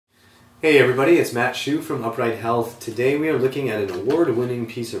Hey everybody, it's Matt Hsu from Upright Health. Today we are looking at an award-winning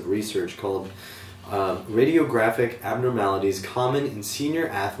piece of research called Radiographic Abnormalities Common in Senior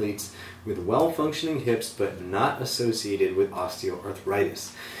Athletes with Well-Functioning Hips but Not Associated with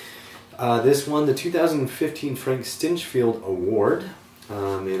Osteoarthritis. This won the 2015 Frank Stinchfield Award,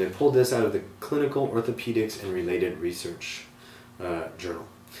 and it pulled this out of the Clinical Orthopedics and Related Research journal.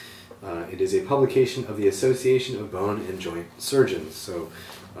 It is a publication of the Association of Bone and Joint Surgeons. So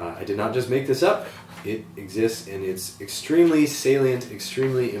I did not just make this up. It exists, and it's extremely salient,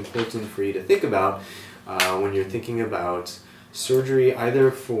 extremely important for you to think about when you're thinking about surgery, either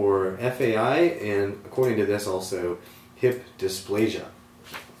for FAI and, according to this, also hip dysplasia.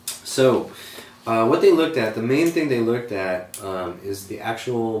 So what they looked at, the main thing they looked at is the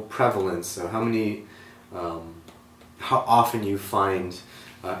actual prevalence. So how often you find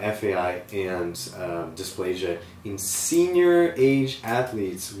FAI and dysplasia in senior age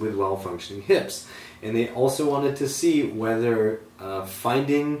athletes with well-functioning hips. And they also wanted to see whether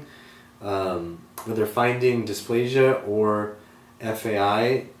finding dysplasia or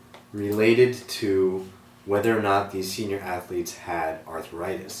FAI related to whether or not these senior athletes had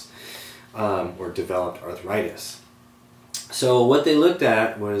arthritis or developed arthritis. So what they looked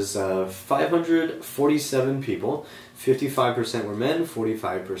at was 547 people. 55% were men,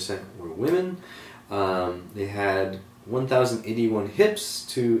 45% were women. They had 1,081 hips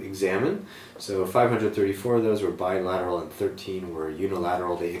to examine. So 534 of those were bilateral and 13 were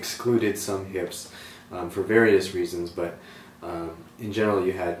unilateral. They excluded some hips for various reasons, but in general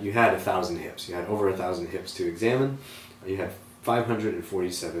you had 1,000 hips. You had over 1,000 hips to examine. You had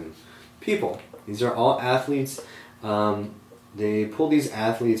 547 people. These are all athletes. They pulled these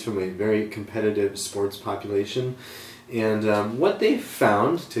athletes from a very competitive sports population, and what they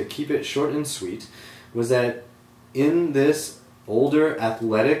found, to keep it short and sweet, was that in this older,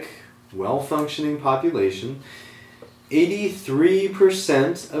 athletic, well-functioning population,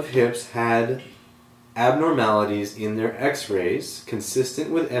 83% of hips had abnormalities in their x-rays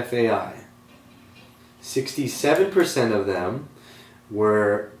consistent with FAI. 67% of them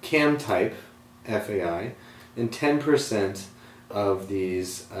were CAM-type FAI, and 10% of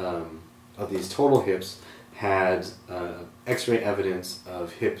these total hips had X-ray evidence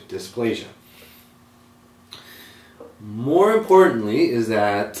of hip dysplasia. More importantly is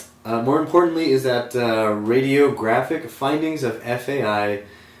that radiographic findings of FAI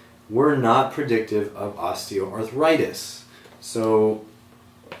were not predictive of osteoarthritis. So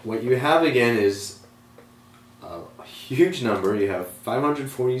what you have again is a huge number. You have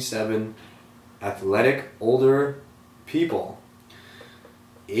 547 athletic older people.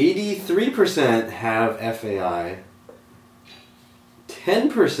 83% have FAI,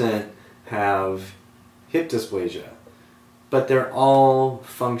 10% have hip dysplasia, but they're all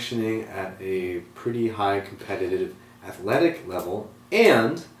functioning at a pretty high competitive athletic level,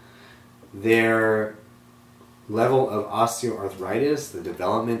 and their level of osteoarthritis, the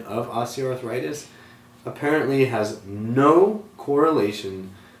development of osteoarthritis, apparently has no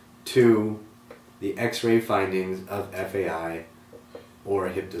correlation to the X-ray findings of FAI or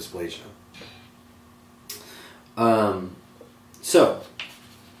hip dysplasia. So,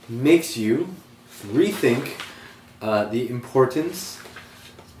 makes you rethink the importance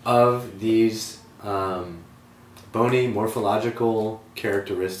of these bony morphological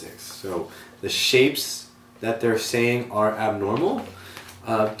characteristics. So the shapes that they're saying are abnormal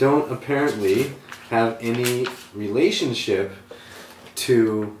don't apparently have any relationship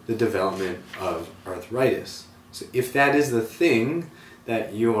to the development of arthritis. So if that is the thing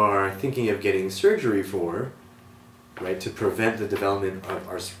that you are thinking of getting surgery for, right, to prevent the development of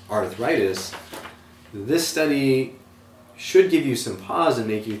arthritis, this study should give you some pause and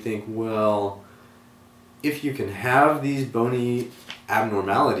make you think, well, if you can have these bony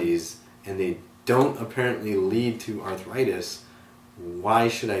abnormalities and they don't apparently lead to arthritis, why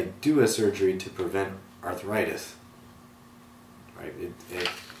should I do a surgery to prevent arthritis? Right? It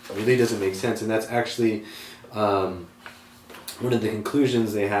really doesn't make sense, and that's actually one of the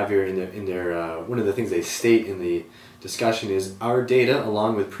conclusions they have here in their one of the things they state in the discussion is, our data,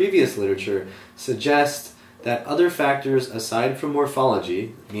 along with previous literature, suggest that other factors aside from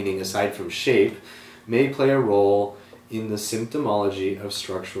morphology, meaning aside from shape, may play a role in the symptomology of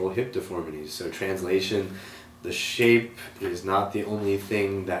structural hip deformities. So translation, the shape is not the only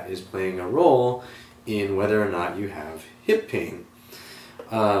thing that is playing a role in whether or not you have hip pain.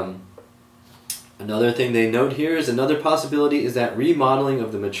 Another thing they note here is another possibility is that remodeling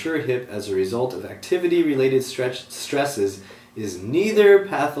of the mature hip as a result of activity-related stresses is neither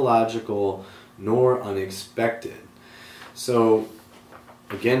pathological nor unexpected. So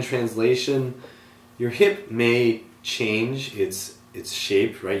Again, translation, your hip may change its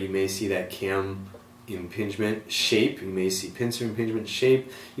shape, right? You may see that cam impingement shape, you may see pincer impingement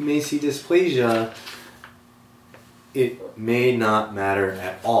shape, you may see dysplasia. It may not matter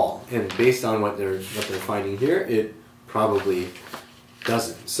at all, and based on what they're finding here, it probably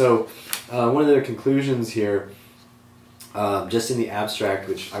doesn't. So one of their conclusions here, just in the abstract,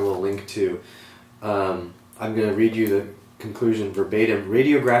 which I will link to, I'm going to read you the conclusion verbatim.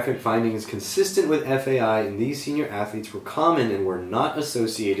 Radiographic findings consistent with FAI in these senior athletes were common and were not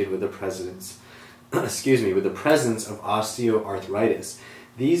associated with the presence of osteoarthritis.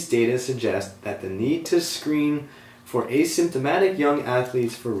 These data suggest that the need to screen for asymptomatic young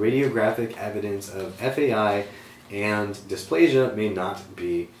athletes for radiographic evidence of FAI and dysplasia may not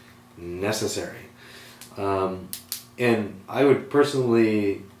be necessary. And I would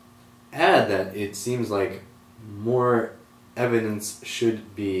personally add that it seems like more evidence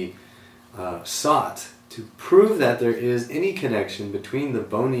should be sought to prove that there is any connection between the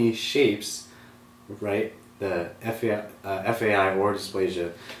bony shapes, right, the FAI or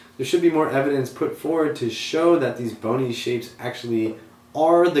dysplasia. There should be more evidence put forward to show that these bony shapes actually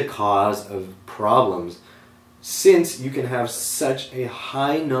are the cause of problems, since you can have such a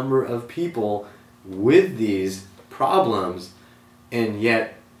high number of people with these problems and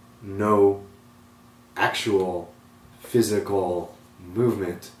yet no actual physical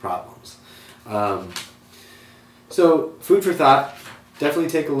movement problems. So food for thought. Definitely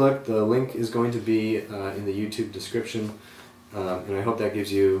take a look. The link is going to be in the YouTube description. And I hope that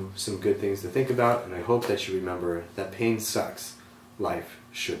gives you some good things to think about, and I hope that you remember that pain sucks. Life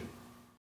shouldn't.